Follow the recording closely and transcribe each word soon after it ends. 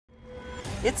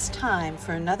It's time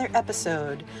for another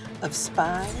episode of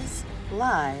Spies,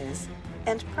 Lies,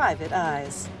 and Private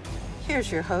Eyes.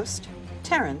 Here's your host,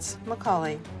 Terrence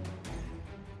McCauley.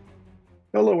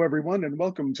 Hello, everyone, and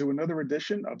welcome to another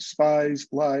edition of Spies,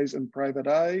 Lies, and Private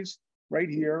Eyes, right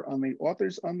here on the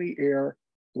Authors on the Air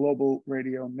Global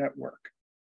Radio Network.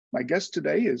 My guest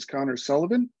today is Connor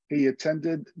Sullivan. He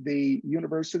attended the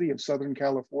University of Southern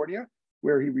California,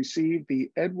 where he received the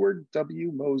Edward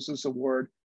W. Moses Award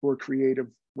for Creative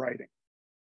Writing.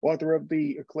 Author of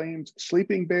the acclaimed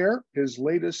Sleeping Bear, his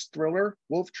latest thriller,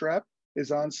 Wolf Trap,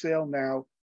 is on sale now,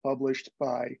 published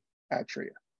by Atria.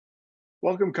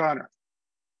 Welcome, Connor.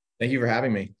 Thank you for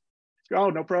having me. Oh,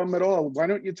 no problem at all. Why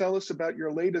don't you tell us about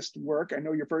your latest work? I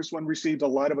know your first one received a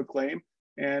lot of acclaim,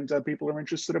 and people are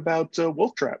interested about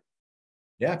Wolf Trap.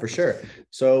 Yeah, for sure.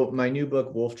 So my new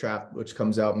book, Wolf Trap, which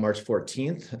comes out March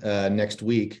 14th, next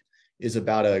week, is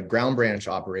about a ground branch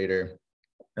operator.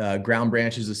 Ground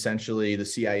branch is essentially the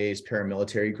CIA's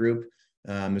paramilitary group.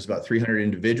 There's about 300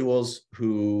 individuals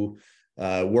who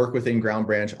work within ground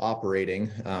branch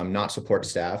operating, not support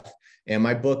staff. And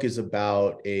my book is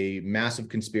about a massive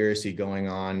conspiracy going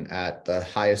on at the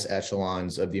highest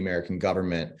echelons of the American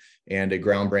government and a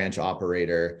ground branch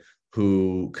operator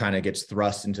who kind of gets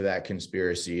thrust into that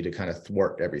conspiracy to kind of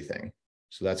thwart everything.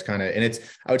 So that's kind of, and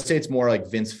I would say it's more like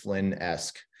Vince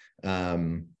Flynn-esque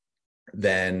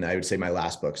than I would say my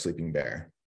last book, Sleeping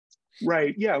Bear.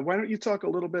 Right. Yeah. Why don't you talk a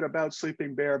little bit about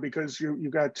Sleeping Bear, because you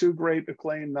got two great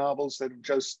acclaimed novels that have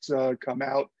just come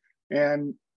out,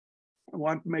 and I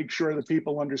want to make sure that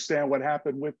people understand what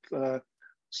happened with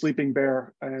Sleeping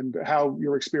Bear and how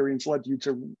your experience led you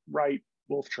to write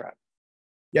Wolf Trap.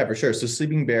 Yeah, for sure. So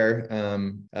Sleeping Bear,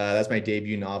 that's my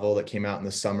debut novel that came out in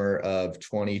the summer of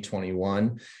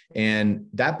 2021. And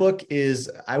that book is,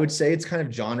 I would say it's kind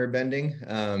of genre bending.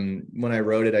 When I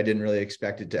wrote it, I didn't really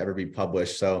expect it to ever be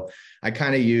published. So I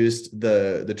kind of used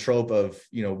the trope of,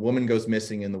 woman goes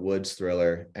missing in the woods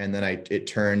thriller. And then it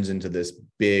turns into this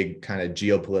big kind of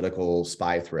geopolitical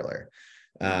spy thriller.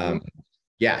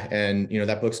 Yeah. And,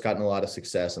 that book's gotten a lot of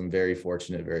success. I'm very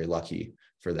fortunate, very lucky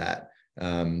for that.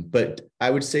 But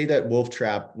I would say that Wolf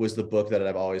Trap was the book that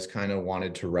I've always kind of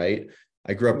wanted to write.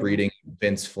 I grew up reading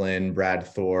Vince Flynn, Brad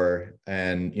Thor,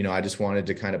 and, I just wanted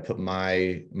to kind of put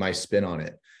my spin on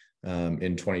it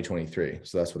in 2023.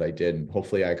 So that's what I did. And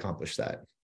hopefully I accomplished that.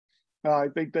 I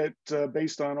think that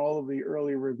based on all of the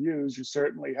early reviews, you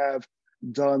certainly have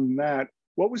done that.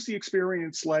 What was the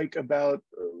experience like about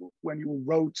when you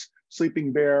wrote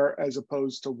Sleeping Bear as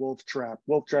opposed to Wolf Trap?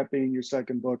 Wolf Trap being your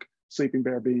second book, Sleeping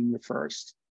Bear being your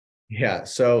first. Yeah.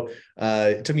 So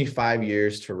it took me 5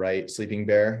 years to write Sleeping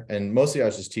Bear. And mostly I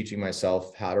was just teaching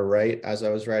myself how to write as I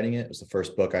was writing it. It was the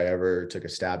first book I ever took a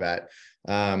stab at.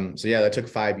 So yeah, that took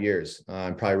 5 years.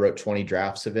 I probably wrote 20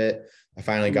 drafts of it. I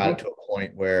finally got it to a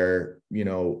point where,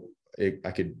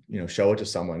 I could, show it to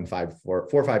someone 4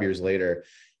 or 5 years later.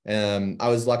 I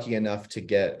was lucky enough to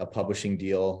get a publishing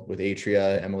deal with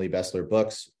Atria, Emily Bessler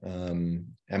Books.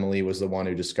 Emily was the one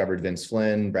who discovered Vince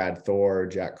Flynn, Brad Thor,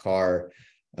 Jack Carr.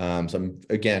 So I'm,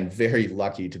 again, very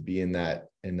lucky to be in that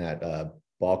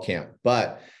ball camp.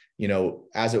 But,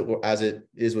 as it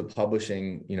is with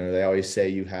publishing, they always say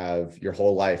you have your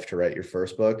whole life to write your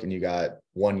first book and you got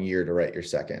 1 year to write your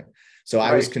second. So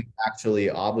right. I was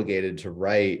contractually obligated to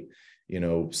write,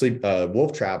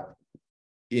 Wolf Trap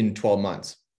in 12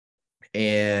 months.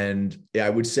 And yeah, I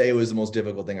would say it was the most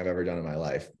difficult thing I've ever done in my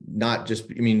life. Not just,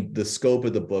 the scope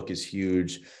of the book is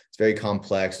huge. It's very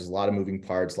complex. There's a lot of moving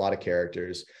parts, a lot of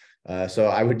characters. So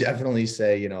I would definitely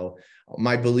say,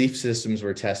 my belief systems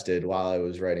were tested while I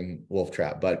was writing Wolf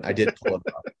Trap, but I did pull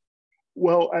it off.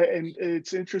 Well, and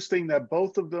it's interesting that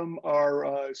both of them are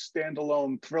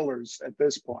standalone thrillers at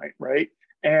this point, right?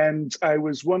 And I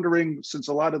was wondering, since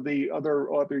a lot of the other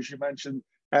authors you mentioned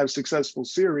have successful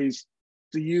series,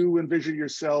 do you envision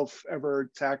yourself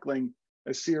ever tackling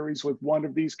a series with one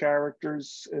of these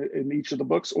characters in each of the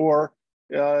books, or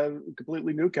a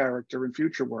completely new character in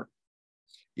future work?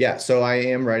 Yeah, so I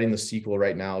am writing the sequel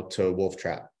right now to Wolf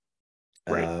Trap.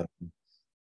 Right.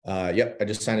 Yep, I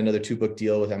just signed another 2-book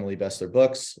deal with Emily Bessler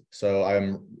Books. So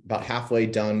I'm about halfway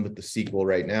done with the sequel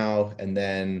right now. And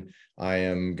then I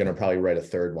am going to probably write a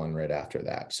third one right after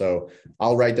that. So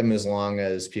I'll write them as long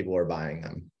as people are buying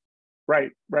them.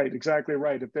 Right, exactly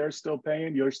right. If they're still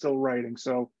paying, you're still writing.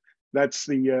 So that's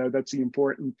the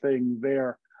important thing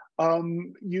there.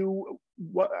 When you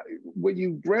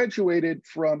graduated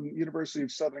from University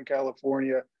of Southern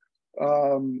California,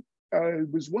 I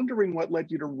was wondering what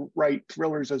led you to write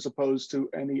thrillers as opposed to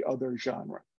any other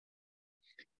genre.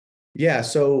 Yeah.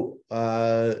 So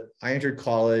I entered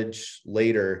college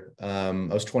later. I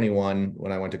was 21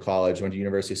 when I went to college, went to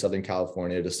University of Southern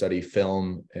California to study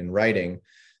film and writing.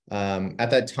 At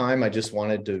that time, I just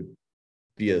wanted to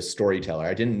be a storyteller.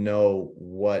 I didn't know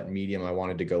what medium I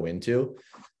wanted to go into.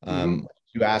 Mhm.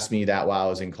 If you asked me that while I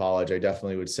was in college, I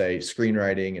definitely would say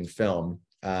screenwriting and film.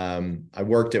 I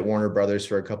worked at Warner Brothers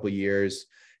for a couple of years,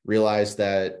 realized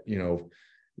that,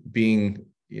 being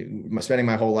spending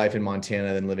my whole life in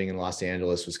Montana and living in Los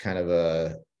Angeles was kind of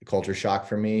a culture shock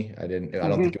for me. I don't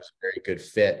Mhm. think it was a very good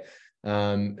fit.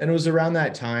 And it was around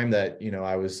that time that,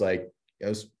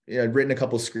 I'd written a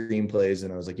couple screenplays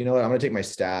and I was like, you know what, I'm going to take my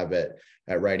stab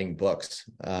at writing books.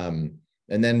 And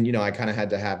then, I kind of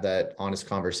had to have that honest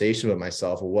conversation with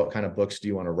myself. Well, what kind of books do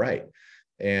you want to write?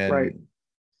 Right.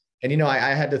 And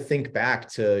I had to think back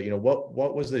to,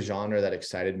 what was the genre that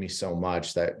excited me so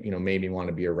much that, made me want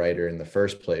to be a writer in the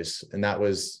first place. And that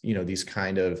was, these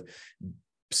kind of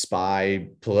spy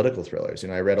political thrillers.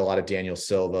 I read a lot of Daniel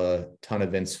Silva, ton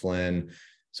of Vince Flynn.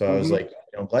 So I was Mhm. like,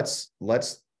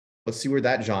 let's see where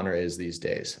that genre is these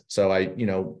days. So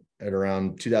at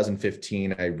around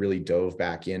 2015, I really dove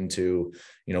back into,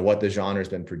 what the genre has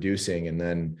been producing. And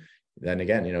then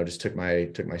again, just took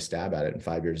my stab at it. And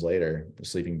 5 years later, The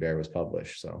Sleeping Bear was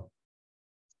published. So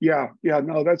Yeah, yeah,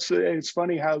 no, it's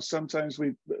funny how sometimes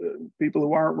people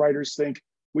who aren't writers think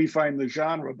we find the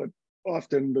genre, but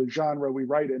often the genre we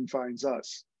write in finds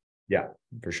us. yeah,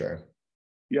 for sure.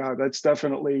 Yeah, that's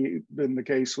definitely been the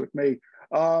case with me.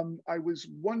 I was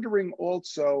wondering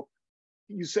also,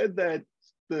 you said that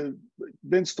the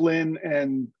Vince Flynn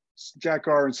and Jack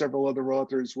R. and several other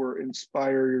authors were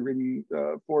inspiring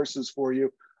forces for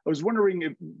you. I was wondering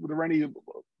if were there any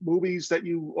movies that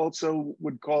you also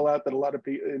would call out that a lot of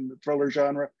people in the thriller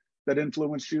genre that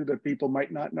influenced you that people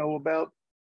might not know about?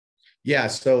 Yeah.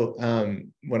 So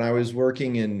when I was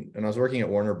working at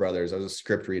Warner Brothers, I was a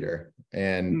script reader.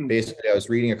 And Mm, basically I was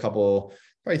reading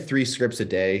probably 3 scripts a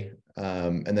day,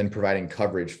 and then providing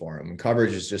coverage for them. And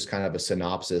coverage is just kind of a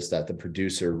synopsis that the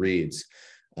producer reads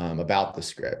about the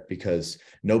script, because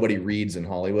nobody reads in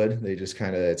Hollywood. They just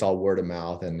it's all word of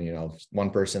mouth. And, one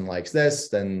person likes this,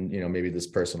 then, maybe this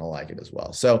person will like it as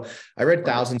well. So I read right.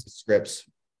 thousands of scripts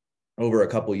over a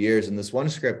couple of years. And this one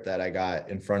script that I got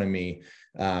in front of me,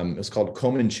 it was called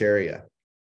Comancheria.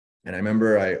 And I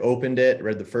remember I opened it,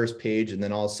 read the first page, and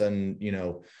then all of a sudden,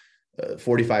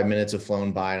 45 minutes have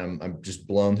flown by and I'm just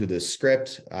blown through this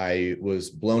script. I was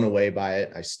blown away by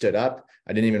it. I stood up.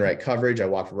 I didn't even write coverage. I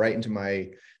walked right into my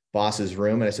boss's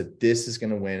room and I said, this is going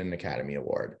to win an Academy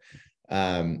Award.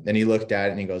 And he looked at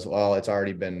it and he goes, well, it's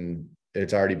already been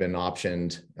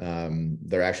optioned.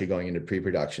 They're actually going into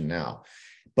pre-production now.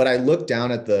 But I looked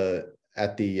down at the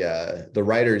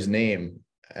writer's name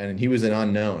and he was an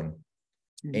unknown.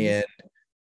 Mhm. And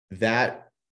that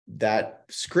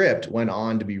script went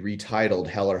on to be retitled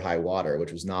Hell or High Water,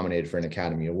 which was nominated for an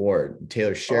Academy Award.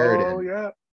 Taylor Oh Sheridan,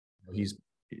 yeah, he's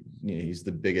he's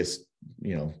the biggest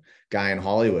guy in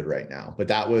Hollywood right now. But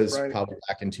that was right. probably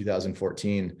back in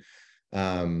 2014,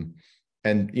 and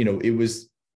it was.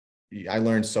 I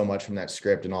learned so much from that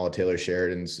script and all of Taylor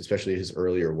Sheridan's, especially his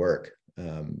earlier work.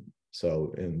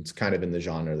 So and it's kind of in the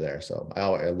genre there. So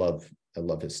I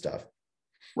love his stuff.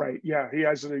 Right. Yeah, he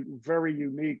has a very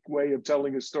unique way of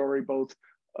telling a story, both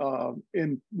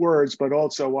in words, but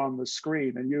also on the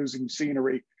screen, and using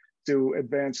scenery to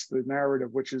advance the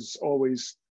narrative, which is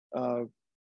always uh,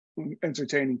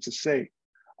 entertaining to see.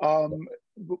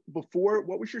 Before,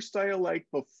 what was your style like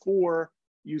before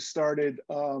you started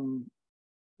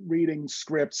reading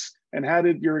scripts, and how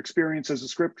did your experience as a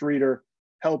script reader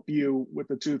help you with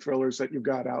the 2 thrillers that you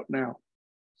got out now?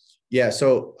 Yeah,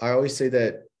 so I always say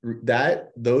that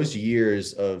those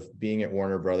years of being at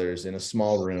Warner Brothers in a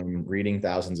small room reading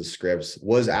thousands of scripts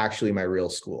was actually my real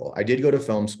school. I did go to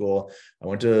film school. I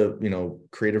went to,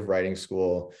 creative writing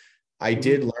school. I Mhm.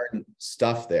 did learn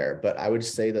stuff there, but I would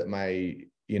say that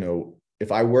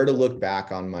if I were to look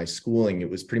back on my schooling, it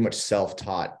was pretty much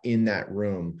self-taught in that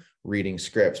room reading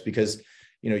scripts, because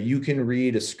you can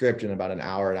read a script in about an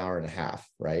hour and a half,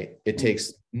 right? It Mm.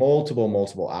 takes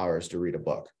multiple hours to read a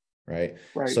book, right?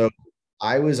 Right. So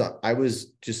I was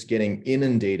just getting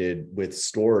inundated with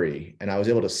story, and I was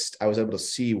able to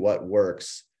see what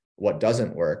works, what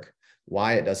doesn't work,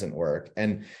 why it doesn't work.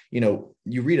 And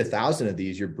you read 1,000 of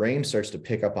these, your brain starts to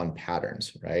pick up on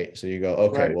patterns, right? So you go,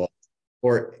 okay, Right. well,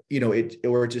 or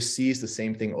it just sees the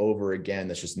same thing over again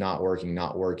that's just not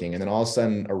working, and then all of a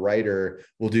sudden a writer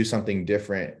will do something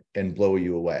different and blow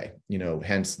you away.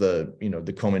 Hence the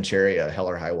Comancheria Hell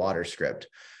or High Water script.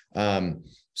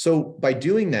 So by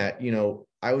doing that,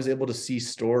 I was able to see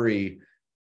story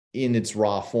in its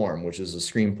raw form, which is a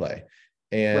screenplay. Right.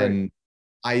 And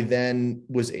I then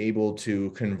was able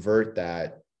to convert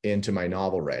that into my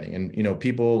novel writing. And,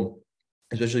 people,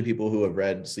 especially people who have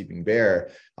read Sleeping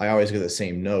Bear, I always get the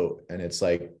same note. And it's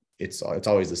like, it's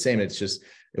always the same. It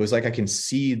was like I can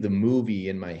see the movie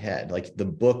in my head, like the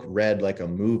book read like a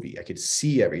movie. I could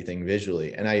see everything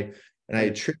visually. And I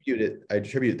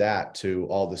attribute that to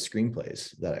all the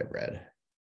screenplays that I've read.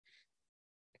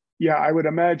 Yeah, I would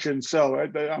imagine so.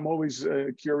 I'm always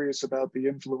curious about the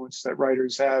influence that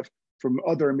writers have from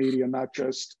other media, not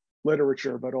just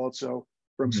literature, but also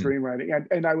from Mhm. screenwriting.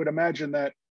 And I would imagine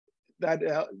that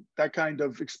that kind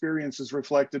of experience is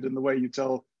reflected in the way you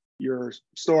tell your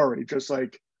story. Just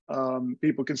like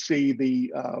people can see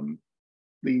the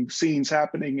scenes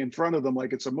happening in front of them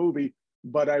like it's a movie,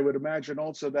 but I would imagine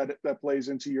also that that plays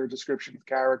into your description of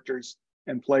characters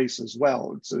and place as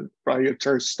well. It's probably a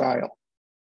terse style.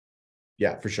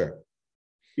 Yeah, for sure.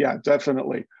 Yeah,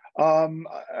 definitely.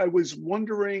 I was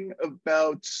wondering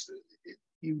about,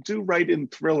 you do write in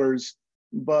thrillers,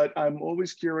 but I'm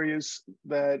always curious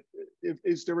that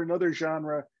is there another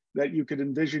genre that you could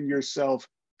envision yourself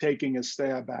taking a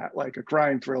stab at, like a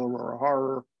crime thriller or a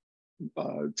horror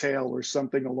tale or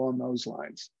something along those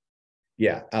lines?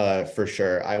 Yeah, for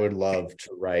sure. I would love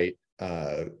to write,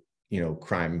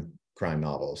 crime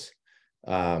novels.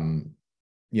 Um,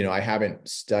 I haven't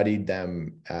studied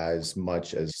them as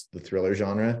much as the thriller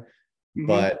genre, Hmm.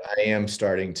 but I am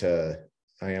starting to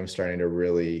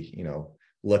really,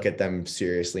 look at them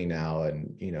seriously now.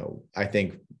 And, I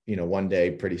think, one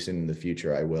day pretty soon in the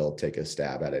future, I will take a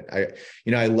stab at it.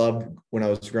 I loved, when I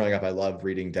was growing up, I loved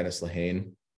reading Dennis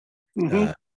Lehane. Hmm.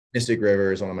 Uh, Mystic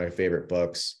River is one of my favorite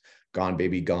books. Gone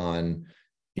Baby Gone.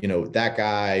 That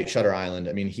guy, Shutter Island.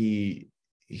 I mean, he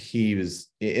was,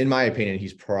 in my opinion,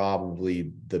 he's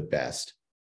probably the best.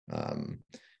 Um,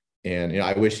 and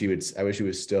I wish he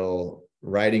was still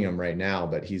writing them right now,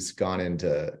 but he's gone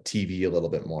into TV a little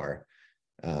bit more.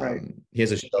 Right. He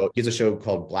has a show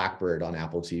called Blackbird on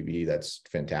Apple TV that's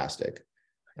fantastic.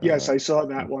 Yes, Uh, I saw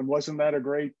that one. Wasn't that a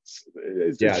great?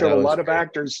 It yeah, showed that a was lot of great.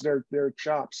 actors their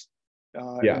chops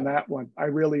in Yeah. that one. I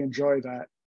really enjoy that.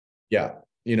 Yeah.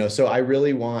 So I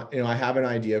really want, I have an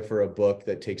idea for a book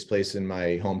that takes place in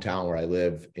my hometown where I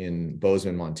live in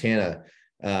Bozeman, Montana.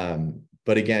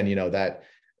 But again, that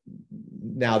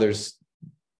now there's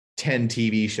 10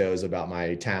 TV shows about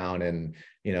my town, and,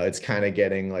 it's kind of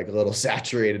getting like a little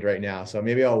saturated right now. So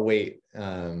maybe I'll wait.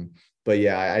 But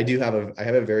yeah, I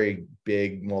have a very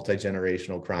big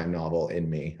multi-generational crime novel in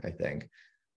me, I think,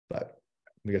 but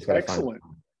we just got to find Excellent.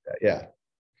 that. Yeah.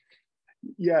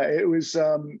 Yeah, it was.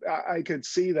 I could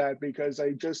see that because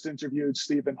I just interviewed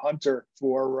Stephen Hunter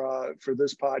for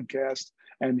this podcast,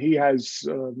 and he has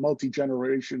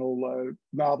multi-generational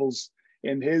novels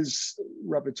in his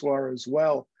repertoire as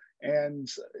well. And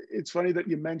it's funny that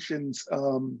you mentioned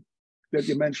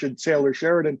Taylor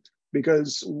Sheridan,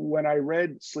 because when I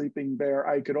read Sleeping Bear,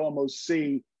 I could almost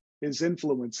see his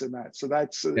influence in that. So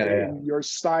that's Yeah. Yeah. in your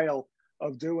style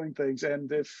of doing things.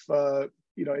 And if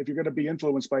you're going to be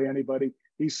influenced by anybody,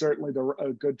 he's certainly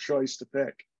a good choice to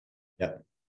pick. Yeah.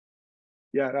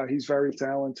 Yeah, no, he's very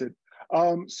talented.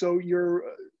 So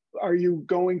are you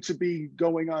going to be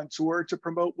going on tour to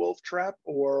promote Wolf Trap,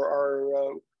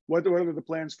 or what are the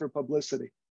plans for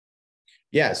publicity?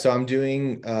 Yeah, so I'm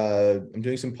doing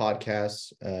some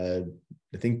podcasts.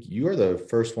 I think you are the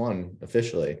first one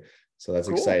officially, so that's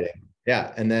Cool. exciting.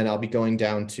 Yeah, and then I'll be going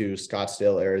down to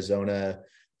Scottsdale, Arizona,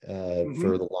 Hmm.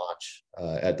 for the launch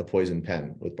at the Poison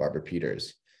Pen with Barbara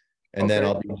Peters, and then Okay.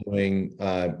 I'll be doing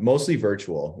mostly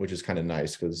virtual, which is kind of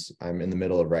nice because I'm in the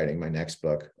middle of writing my next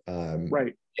book.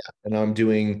 Right. Yeah, and I'm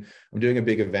doing a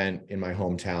big event in my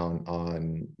hometown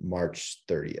on March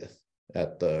 30th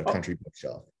at the Oh, Country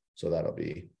Bookshelf. So that'll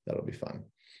be fun.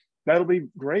 that'll be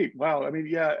great. Wow. I mean,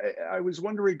 yeah, I was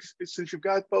wondering, since you've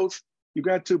got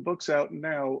two books out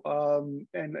now,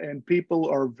 and people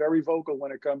are very vocal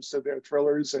when it comes to their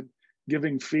thrillers and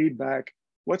giving feedback.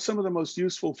 What's some of the most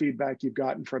useful feedback you've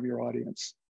gotten from your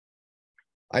audience?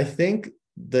 I think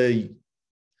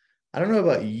I don't know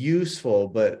about useful,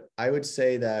 but I would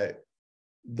say that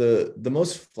the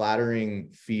most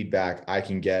flattering feedback I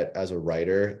can get as a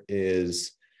writer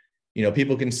is,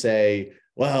 people can say,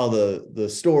 well, the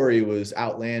story was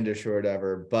outlandish or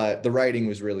whatever, but the writing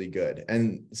was really good.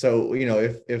 And so,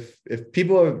 if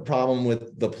people have a problem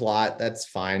with the plot, that's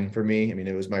fine for me. I mean,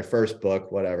 it was my first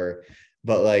book, whatever.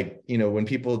 But like, when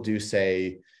people do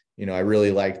say, I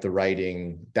really liked the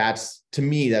writing, that's, to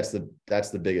me, that's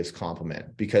the biggest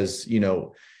compliment, because,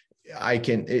 it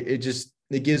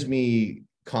gives me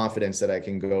confidence that I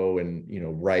can go and,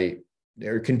 write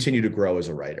or continue to grow as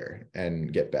a writer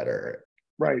and get better.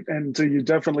 Right. And so you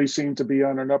definitely seem to be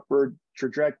on an upward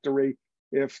trajectory.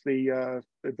 If the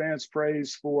advanced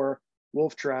praise for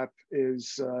Wolf Trap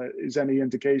is any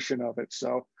indication of it.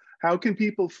 So how can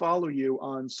people follow you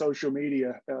on social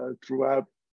media throughout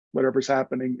whatever's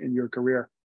happening in your career?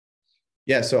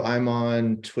 Yeah, so I'm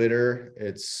on Twitter.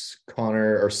 It's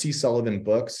Connor or C Sullivan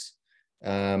Books.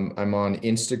 I'm on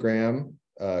Instagram,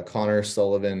 Connor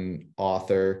Sullivan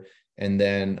Author, and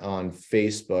then on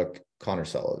Facebook, Connor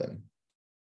Sullivan.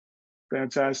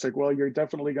 Fantastic. Well, you're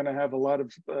definitely going to have a lot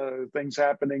of things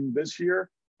happening this year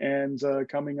and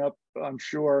coming up, I'm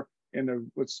sure,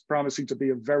 in what's promising to be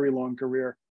a very long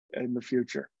career in the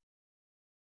future.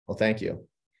 Well, thank you.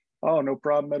 Oh, no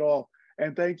problem at all.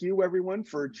 And thank you, everyone,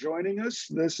 for joining us.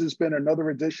 This has been another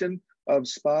edition of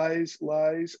Spies,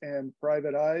 Lies, and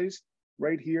Private Eyes,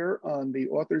 right here on the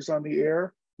Authors on the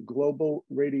Air Global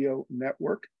Radio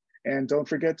Network. And don't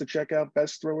forget to check out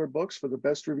Best Thriller Books for the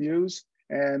best reviews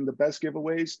and the best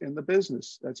giveaways in the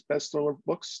business. That's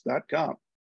bestthhrillerbooks.com.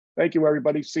 Thank you,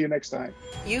 everybody. See you next time.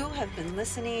 You have been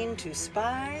listening to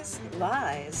Spies,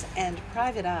 Lies, and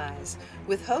Private Eyes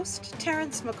with host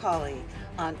Terrence McCauley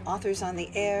on Authors on the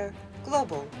Air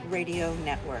Global Radio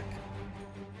Network.